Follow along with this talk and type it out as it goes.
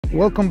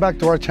Welcome back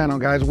to our channel,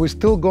 guys. We're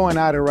still going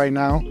at it right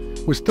now.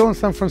 We're still in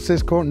San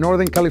Francisco,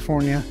 Northern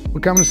California.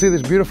 We're coming to see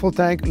this beautiful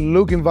tank.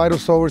 Luke invited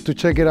us over to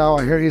check it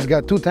out. I hear he's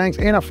got 2 tanks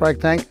and a frag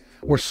tank.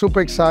 We're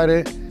super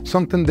excited,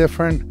 something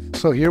different.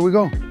 So here we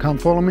go. Come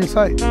follow me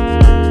inside.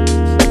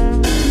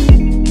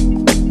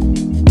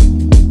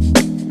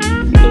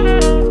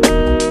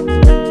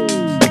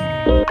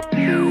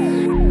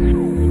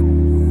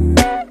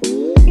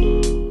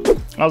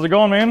 How's it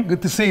going, man?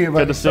 Good to see you,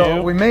 buddy. Good to see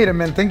you. We made it,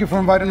 man. Thank you for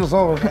inviting us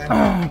over,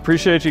 man.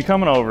 Appreciate you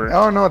coming over.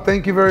 Oh, no,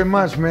 thank you very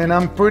much, man.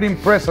 I'm pretty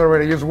impressed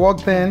already. Just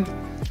walked in.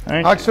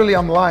 Actually,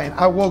 I'm lying.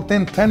 I walked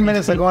in 10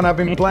 minutes ago and I've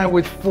been playing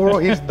with 4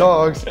 of his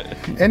dogs.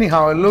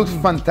 Anyhow, it looks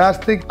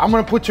fantastic. I'm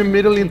gonna put you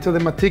immediately into the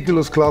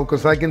meticulous club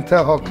because I can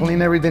tell how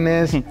clean everything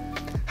is,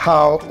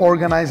 how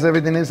organized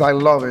everything is. I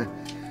love it.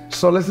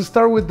 So let's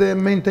start with the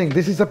main thing.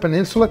 This is a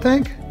Peninsula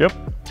tank? Yep.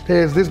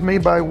 Is this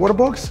made by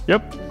Waterbox?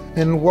 Yep.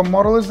 And what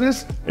model is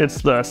this?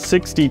 It's the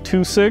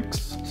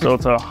 62.6, so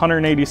it's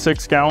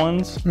 186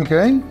 gallons.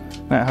 Okay. And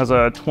it has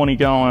a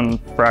 20-gallon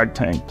frag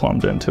tank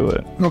plumbed into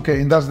it.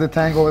 Okay, and that's the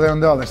tank over there on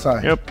the other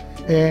side.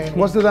 Yep. And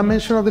what's the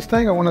dimension of this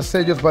tank? I want to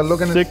say just by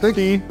looking at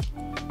 60.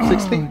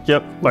 60?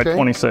 Yep, by Okay.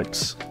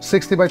 26.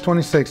 60 by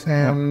 26.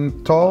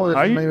 And tall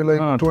is maybe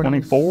like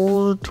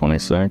 24,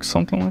 26,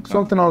 something like that.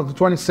 Something like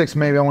 26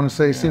 maybe, I want to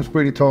say. It seems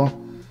pretty tall.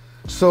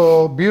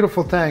 So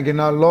beautiful tank,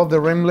 and I love the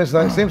rimless.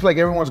 It seems like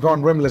everyone's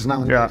going rimless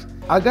nowadays. Yeah.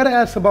 I gotta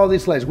ask about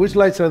these lights. Which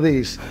lights are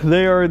these?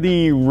 They are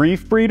the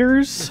reef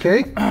breeders.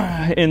 Okay.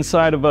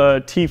 Inside of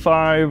a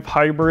T5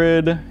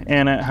 hybrid,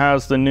 and it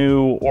has the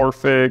new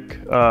Orphic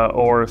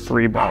or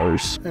 3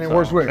 bars. And it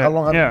works great. How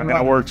long have you been it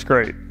running? works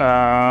great.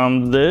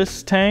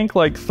 This tank,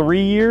 like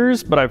 3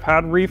 years, but I've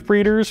had reef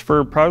breeders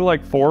for probably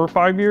like 4 or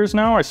 5 years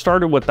now. I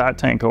started with that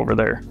tank over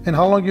there. And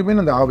how long you been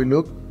in the hobby,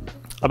 Luke?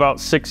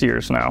 About 6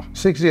 years now.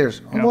 6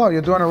 years. Yeah. Oh, wow,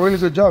 you're doing a really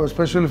good job,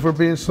 especially for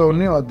being so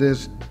new at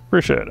this.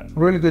 Appreciate it.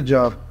 Really good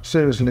job,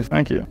 seriously.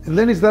 Thank you. And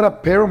then is that a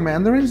pair of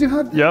mandarins you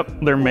have?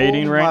 Yep, they're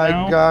mating right now.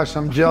 Oh my gosh,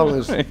 I'm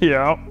jealous.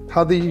 Yeah.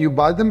 How did you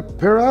buy them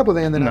pair up, or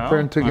they ended up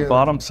pairing I together?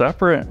 bought them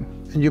separate.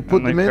 And you put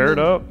And them they in paired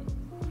there? up.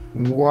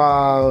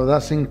 Wow,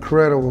 that's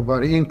incredible,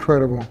 buddy,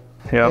 incredible.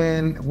 Yep.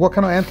 And what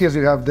kind of antheas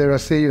you have there? I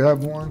see you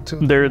have 1,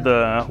 2. They're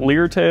the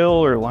Leartail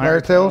or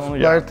Lyre-tails?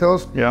 Yeah.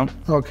 Lyre-tails? Yeah.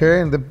 Okay,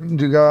 and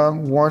you got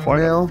 1 Quite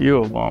male? a few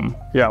of them.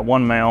 Yeah,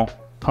 1 male,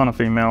 ton of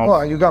females.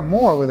 Oh, you got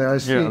more over there, I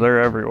see. Yeah, they're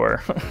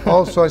everywhere.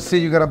 Also, I see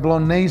you got a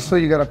blonde nasal,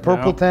 you got a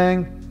purple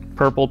tang,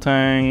 Purple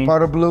tang,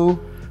 powder blue,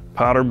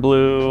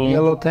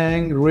 yellow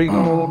tang,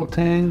 regal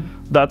tang.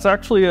 That's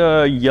actually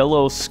a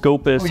yellow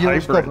Scopus Yellow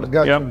hybrid. Scopus,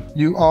 got you.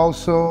 You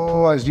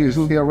also, as you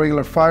see, a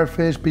regular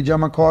firefish,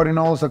 pajama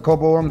cardinals, a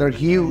couple of them, they're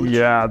huge.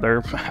 Yeah,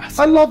 they're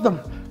I love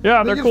them.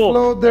 yeah, They they're just cool.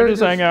 float, They they're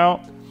just hang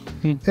out.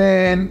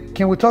 And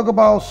can we talk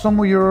about some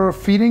of your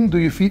feeding? Do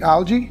you feed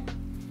algae?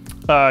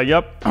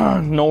 Yep,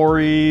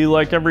 nori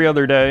like every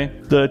other day.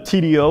 The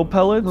TDO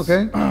pellets.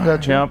 Okay,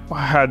 gotcha.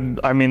 Yep,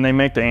 I mean, they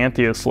make the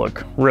Anthias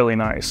look really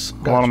nice.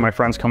 A lot of my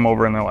friends come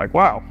over and they're like,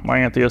 wow, my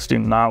Anthias do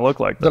not look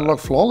like They that.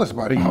 look flawless,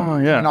 buddy. Oh,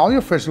 yeah. And all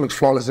your fish look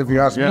flawless, if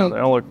you ask Yeah, me. they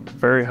all look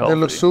very healthy. They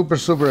look super,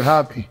 super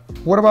happy.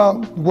 What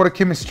about water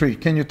chemistry?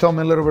 Can you tell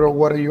me a little bit of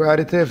what are your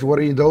additives? What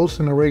are you dose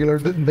on a regular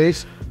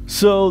base?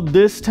 So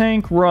this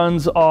tank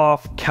runs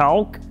off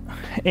calc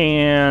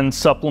and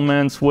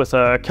supplements with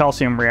a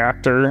calcium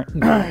reactor.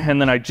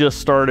 And then I just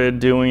started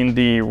doing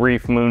the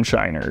reef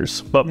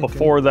moonshiners. But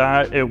before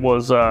that, it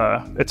was,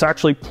 it's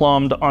actually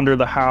plumbed under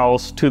the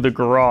house to the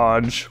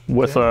garage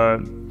with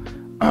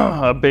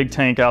a big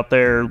tank out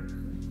there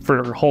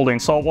for holding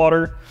salt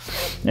water.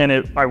 And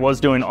I was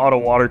doing auto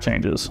water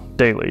changes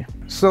daily.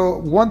 So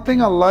one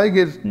thing I like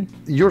is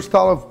your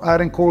style of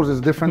adding corals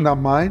is different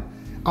than mine.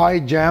 I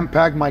jam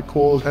pack my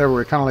corals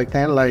everywhere, kind of like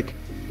that. Like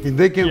if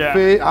they can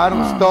fit, I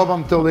don't stop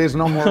them until there's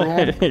no more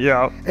room.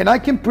 Yeah. And I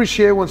can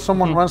appreciate when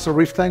someone runs a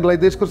reef tank like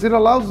this because it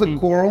allows the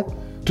coral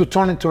to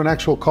turn into an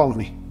actual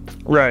colony.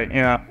 Right,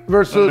 yeah.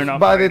 Versus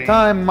by the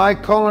time my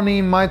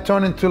colony might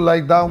turn into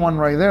like that one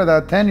right there,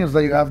 that tenuous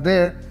that you have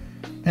there,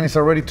 and it's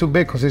already too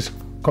big because it's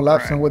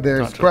collapsing with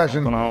the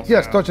expression.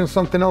 It's touching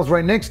something else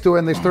right next to it,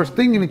 and they start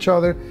stinging each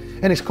other,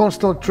 and it's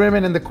constant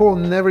trimming, and the coral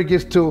never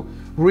gets to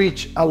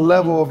reach a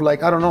level of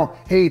like, I don't know,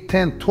 8,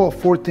 10,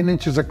 12, 14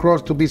 inches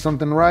across to be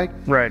something right.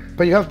 Right.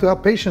 But you have to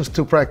have patience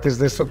to practice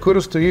this, so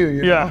kudos to you.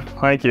 You know?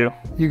 Thank you.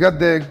 You got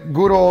the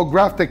good old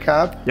grafted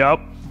cap. Yep.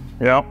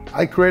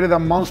 I created a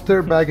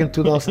monster back in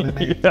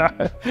 2008.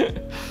 Yeah.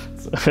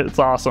 It's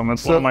awesome.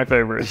 It's one of my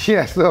favorites.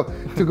 Yeah, so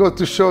to go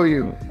to show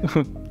you.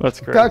 That's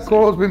great. That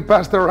coral's been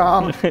passed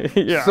around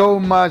so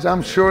much.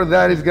 I'm sure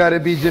that has got to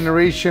be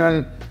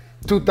generation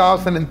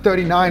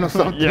 2039 or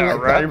something. Yeah,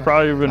 like right. that.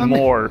 Probably even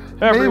more.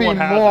 Everyone maybe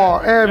has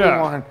more. it.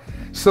 Everyone.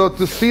 So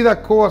to see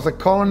that cool as a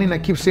colony and I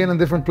keep seeing in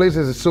different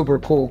places is super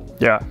cool.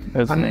 Yeah,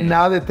 it's And neat.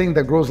 another thing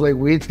that grows like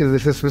weeds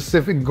is this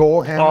specific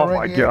gold hammer. Oh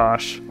right my here.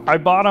 gosh. I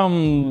bought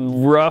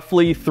them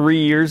roughly 3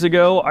 years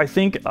ago. I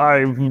think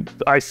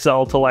I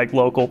sell to like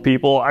local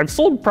people. I've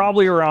sold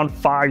probably around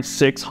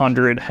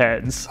 500-600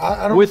 heads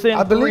I within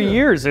believe 3 it.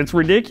 years. It's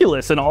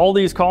ridiculous. And all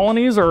these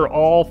colonies are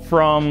all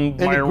from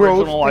my it grows,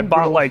 original. I it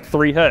bought grows. like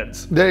 3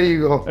 heads. There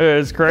you go.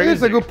 It's crazy.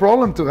 It's a good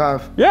problem to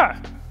have. Yeah.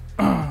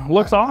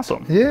 Looks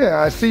awesome. Yeah,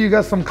 I see you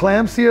got some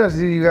clams here. I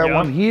see you got Yep.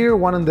 one here,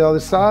 one on the other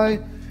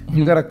side.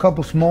 You got a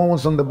couple small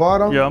ones on the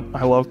bottom. Yep,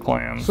 I love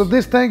clams. So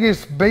this tank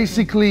is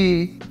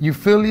basically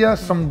Euphilia,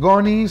 some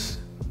gonies,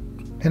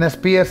 an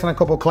SPS, and a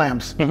couple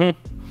clams.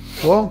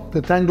 Well,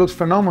 the tank looks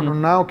phenomenal.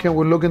 Now, can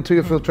we look into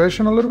your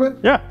filtration a little bit?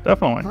 Yeah,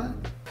 definitely.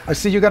 I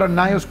see you got a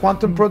Nios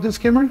Quantum protein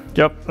skimmer.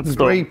 Yep, that's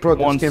Great the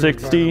protein skimmer.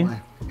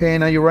 160.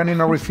 And are you running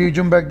a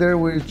refugium back there?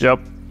 Which, Yep,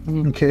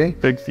 okay.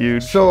 big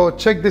huge. So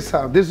check this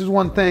out. This is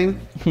one thing.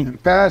 In the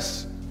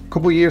past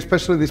couple of years,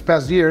 especially this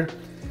past year,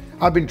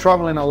 I've been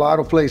traveling a lot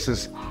of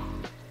places.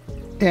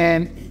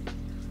 And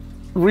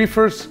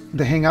reefers,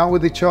 they hang out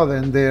with each other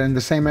and they're in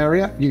the same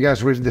area. You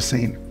guys reef the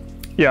same.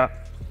 Yeah,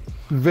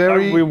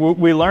 Very,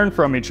 we learn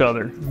from each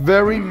other.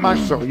 very much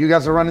so. You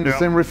guys are running the Yeah.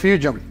 same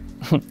refugium.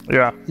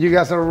 Yeah, You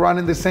guys are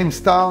running the same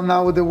style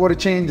now with the water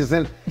changes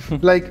and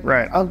like,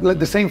 Right. like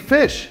the same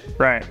fish.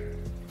 right.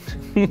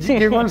 You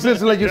get what I'm saying?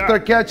 So like you Yeah.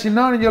 start catching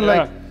on and you're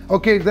like,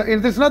 okay,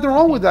 if there's nothing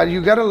wrong with that.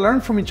 You got to learn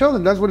from each other.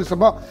 That's what it's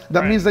about.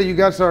 That Right. means that you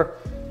guys are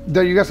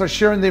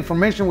sharing the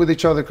information with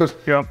each other. Because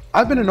Yep.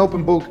 I've been an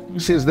open book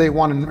since day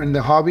one in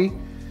the hobby.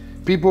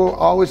 People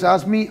always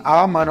ask me,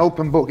 I'm an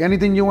open book.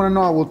 Anything you want to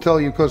know, I will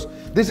tell you. Because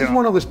this is Yeah.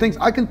 one of those things.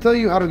 I can tell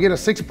you how to get a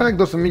 6-pack.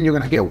 Doesn't mean you're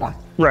gonna get one.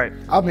 Right.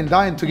 I've been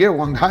dying to get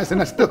one, guys,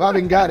 and I still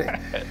haven't got it.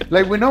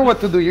 Like, we know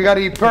what to do. You got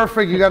to eat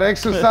perfect. You got to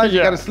exercise. You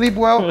Yeah. got to sleep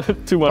well.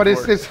 Too much but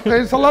work.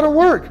 it's a lot of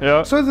work.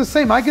 Yeah. So it's the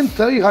same. I can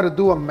tell you how to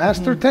do a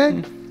master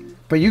tank,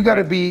 but you got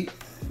to be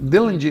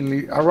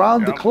diligently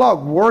around the Yep.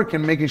 clock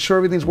working, making sure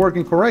everything's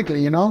working correctly.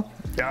 You know.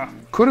 Yeah.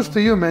 Kudos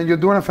to you, man. You're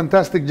doing a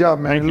fantastic job,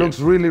 man. Thank It you. looks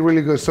really,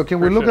 really good. So can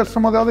we look Appreciate at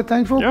some of the other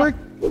tanks real Yeah. quick?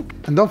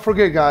 And don't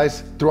forget,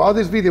 guys, throughout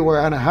this video, we're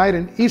gonna hide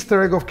an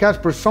Easter egg of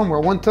Casper somewhere.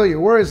 I won't tell you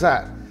where is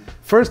that.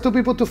 First 2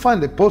 people to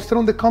find it, post it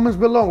on the comments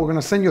below. We're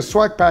gonna send you a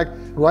swag pack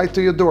right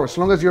to your door, as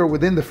long as you're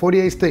within the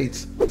 48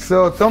 states.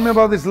 So tell me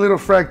about this little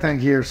frag tank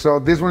here. So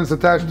this one is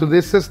attached to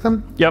this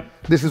system. Yep.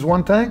 This is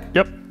one tank.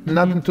 Yep.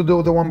 Nothing to do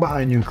with the one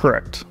behind you.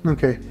 Correct.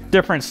 Okay.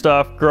 Different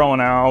stuff growing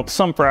out.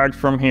 Some frags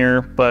from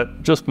here,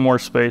 but just more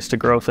space to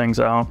grow things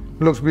out.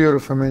 Looks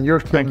beautiful, man. You're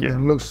killing Thank you.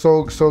 it. Looks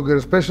so good.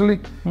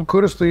 Especially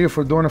kudos to you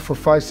for doing it for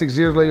 5-6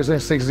 years. Like you say,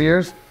 6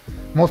 years.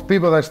 Most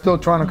people are still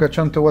trying to catch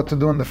on to what to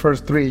do in the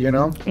first 3. You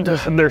know.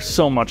 There's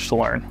so much to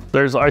learn.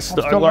 I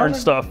still learn learning.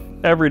 stuff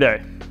every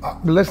day.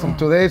 Listen,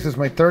 this is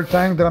my 3rd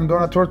time that I'm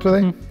doing a tour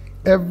today.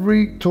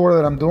 Every tour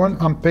that I'm doing,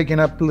 I'm picking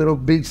up little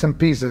bits and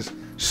pieces.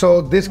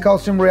 So this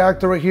calcium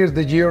reactor right here is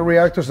the geo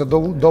reactor, it's a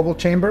double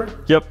chamber.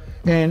 Yep.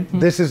 And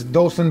this is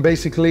dosing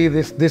basically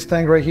this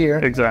tank right here.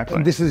 Exactly.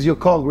 And this is your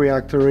cog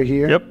reactor right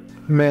here. Yep.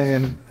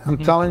 Man, I'm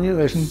telling you,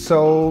 it's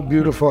so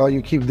beautiful how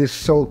you keep this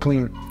so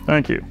clean.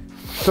 Thank you.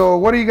 So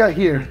what do you got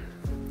here?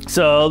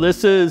 So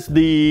this is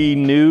the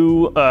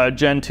new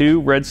Gen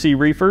 2 Red Sea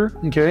Reefer.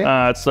 Okay.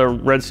 It's the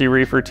Red Sea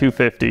Reefer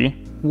 250.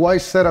 Why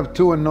set up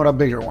 2 and not a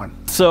bigger one?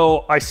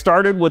 So I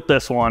started with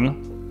this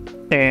one,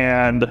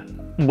 and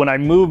when I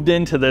moved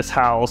into this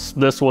house,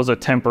 this was a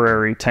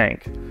temporary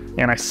tank.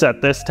 And I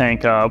set this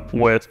tank up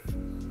with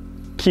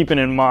keeping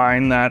in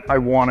mind that I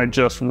want to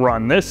just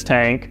run this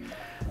tank.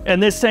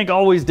 And this tank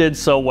always did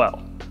so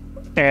well.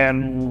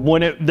 And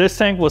when this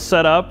tank was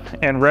set up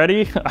and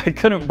ready, I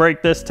couldn't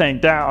break this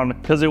tank down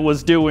because it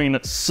was doing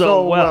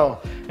so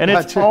well. And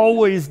it's Gotcha.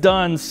 always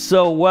done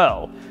so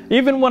well.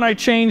 Even when I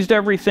changed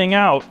everything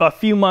out, a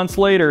few months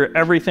later,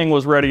 everything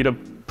was ready to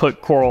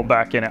put coral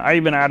back in it. I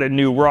even added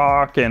new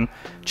rock and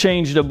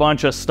changed a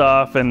bunch of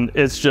stuff. And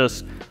it's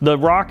just, the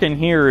rock in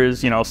here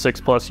is,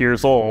 6+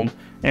 years old.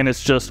 And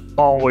it's just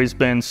always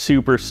been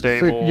super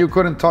stable. So you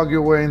couldn't talk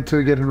your way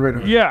into getting rid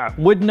of it? Yeah,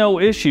 with no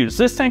issues.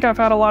 This tank I've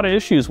had a lot of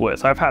issues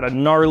with. I've had a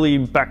gnarly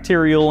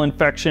bacterial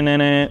infection in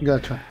it.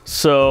 Gotcha.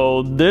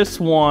 So this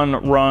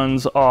one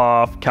runs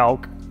off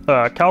calc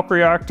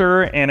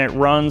reactor, and it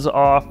runs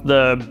off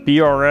the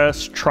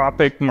BRS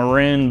Tropic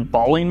Marin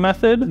balling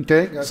method.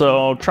 Okay, gotcha.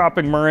 So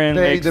Tropic Marin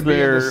The A, makes the B, and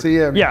the their... C,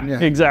 everything, yeah,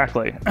 yeah.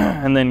 exactly.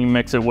 And then you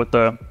mix it with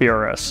the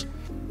BRS.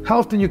 How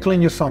often you clean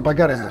your sump? I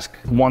gotta ask.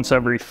 Once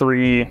every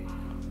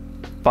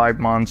 3-5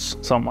 months,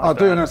 something I like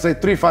thought you were that. gonna say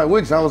 3-5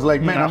 weeks. I was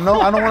like, man, I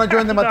don't want to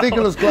join the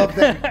meticulous club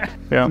then.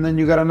 Yeah. And then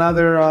you got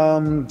another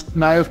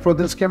Nios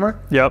protein skimmer.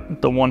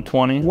 Yep, the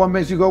 120. What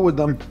makes you go with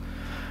them?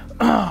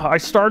 I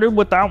started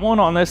with that one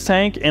on this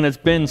tank, and it's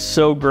been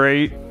so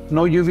great.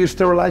 No UV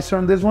sterilizer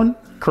on this one?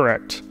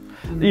 Correct.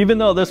 Even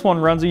though this one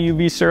runs a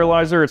UV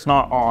sterilizer, it's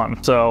not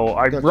on. So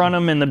I run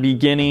them in the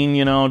beginning,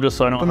 just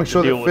so I don't have make to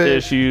sure deal they with fit.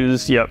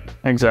 issues. Yep,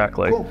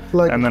 exactly. Cool.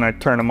 Like- And then I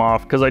turn them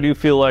off because I do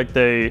feel like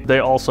they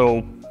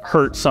also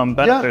hurt some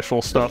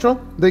beneficial stuff. True.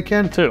 They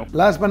can too.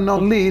 Last but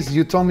not least,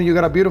 you told me you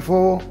got a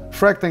beautiful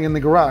frag tank in the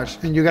garage,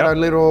 and you got a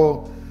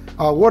little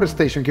water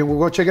station. Can we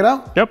go check it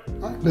out? Yep.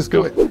 Right, let's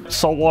do it.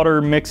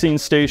 Saltwater mixing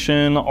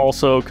station,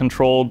 also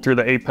controlled through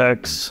the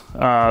Apex.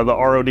 The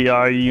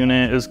RODI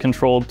unit is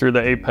controlled through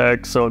the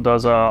Apex, so it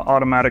does a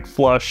automatic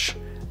flush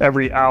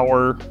every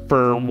hour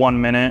for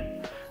 1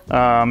 minute.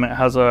 It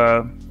has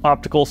a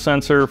optical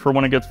sensor for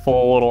when it gets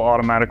full, it'll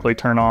automatically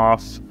turn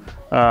off.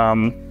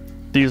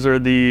 These are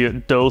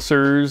the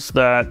dosers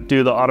that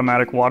do the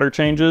automatic water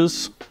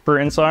changes for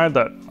inside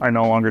that I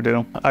no longer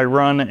do. I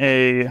run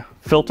a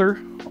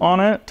filter on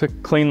it to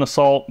clean the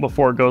salt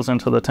before it goes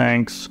into the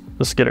tanks,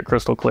 just to get it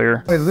crystal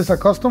clear. Is this a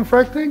custom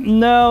frag tank?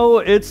 No,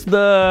 it's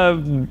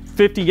the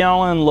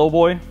 50-gallon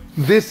lowboy.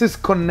 This is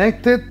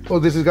connected, or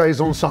this has got its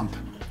own sump?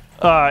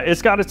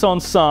 It's got its own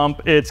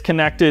sump. It's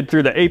connected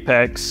through the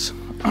Apex.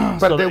 But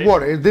so the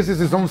water, this is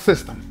its own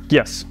system?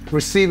 Yes.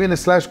 Receiving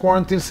 /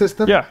 quarantine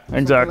system? Yeah,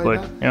 exactly.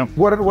 Like yeah.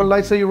 What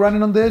lights are you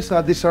running on this?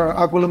 These are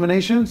aqua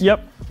illuminations?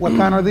 Yep. What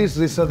kind are these?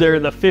 These are They're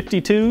the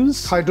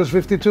 52s. Hydros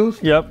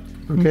 52s? Yep.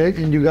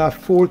 Okay, and you got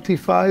 4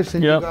 T5s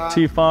and yep, you got...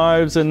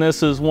 T5s, and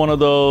this is one of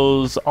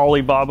those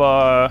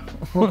Alibaba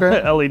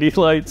LED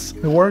lights.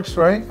 It works,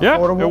 right? Yeah,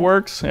 Affordable? it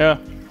works, yeah.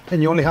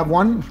 And you only have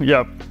one?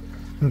 Yep.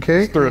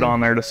 Okay. Just threw it on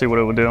there to see what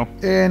it would do.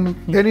 And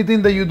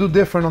anything that you do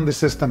different on the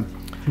system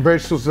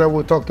versus that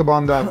we talked about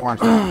on that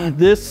one?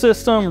 This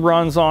system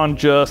runs on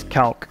just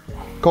calc.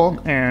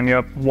 Calc? And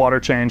yep, water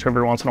change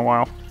every once in a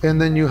while. And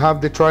then you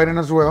have the Trident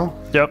as well.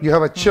 Yep. You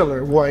have a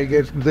chiller. Why?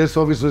 This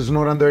obviously is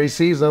not under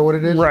AC. Is that what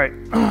it is? Right.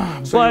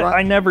 So but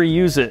I never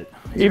use it.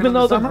 Even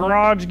though the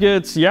garage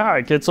gets,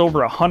 it gets over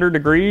 100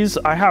 degrees,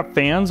 I have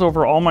fans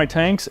over all my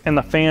tanks, and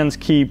the fans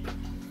keep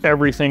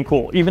everything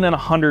cool, even in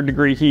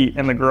 100-degree heat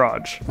in the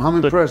garage.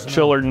 I'm impressed. The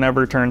chiller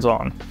never turns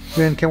on.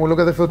 Then can we look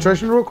at the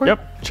filtration real quick?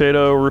 Yep.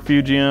 Chaeto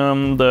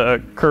Refugium,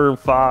 the Curve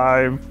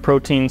 5,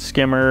 protein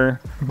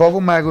skimmer.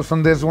 Bubble Magus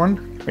on this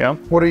one. Yeah.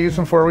 What are you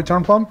using for a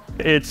return pump?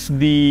 It's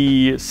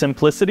the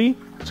Simplicity.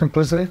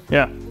 Simplicity?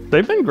 Yeah.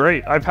 They've been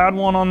great. I've had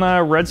one on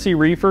the Red Sea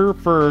Reefer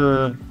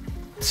for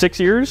 6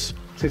 years.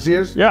 6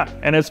 years? Yeah,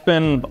 and it's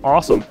been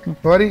awesome.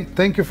 Buddy,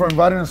 thank you for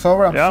inviting us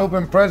over. I'm super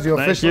impressed.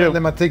 You're officially in the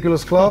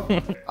Meticulous Club.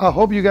 I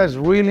hope you guys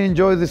really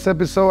enjoyed this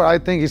episode. I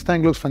think his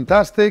tank looks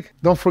fantastic.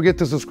 Don't forget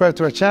to subscribe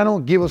to our channel.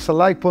 Give us a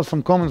like, post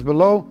some comments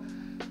below.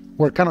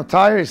 We're kind of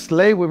tired. It's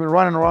late. We've been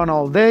running around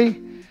all day.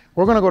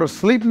 We're going to go to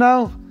sleep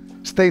now.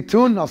 Stay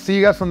tuned. I'll see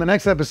you guys on the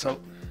next episode.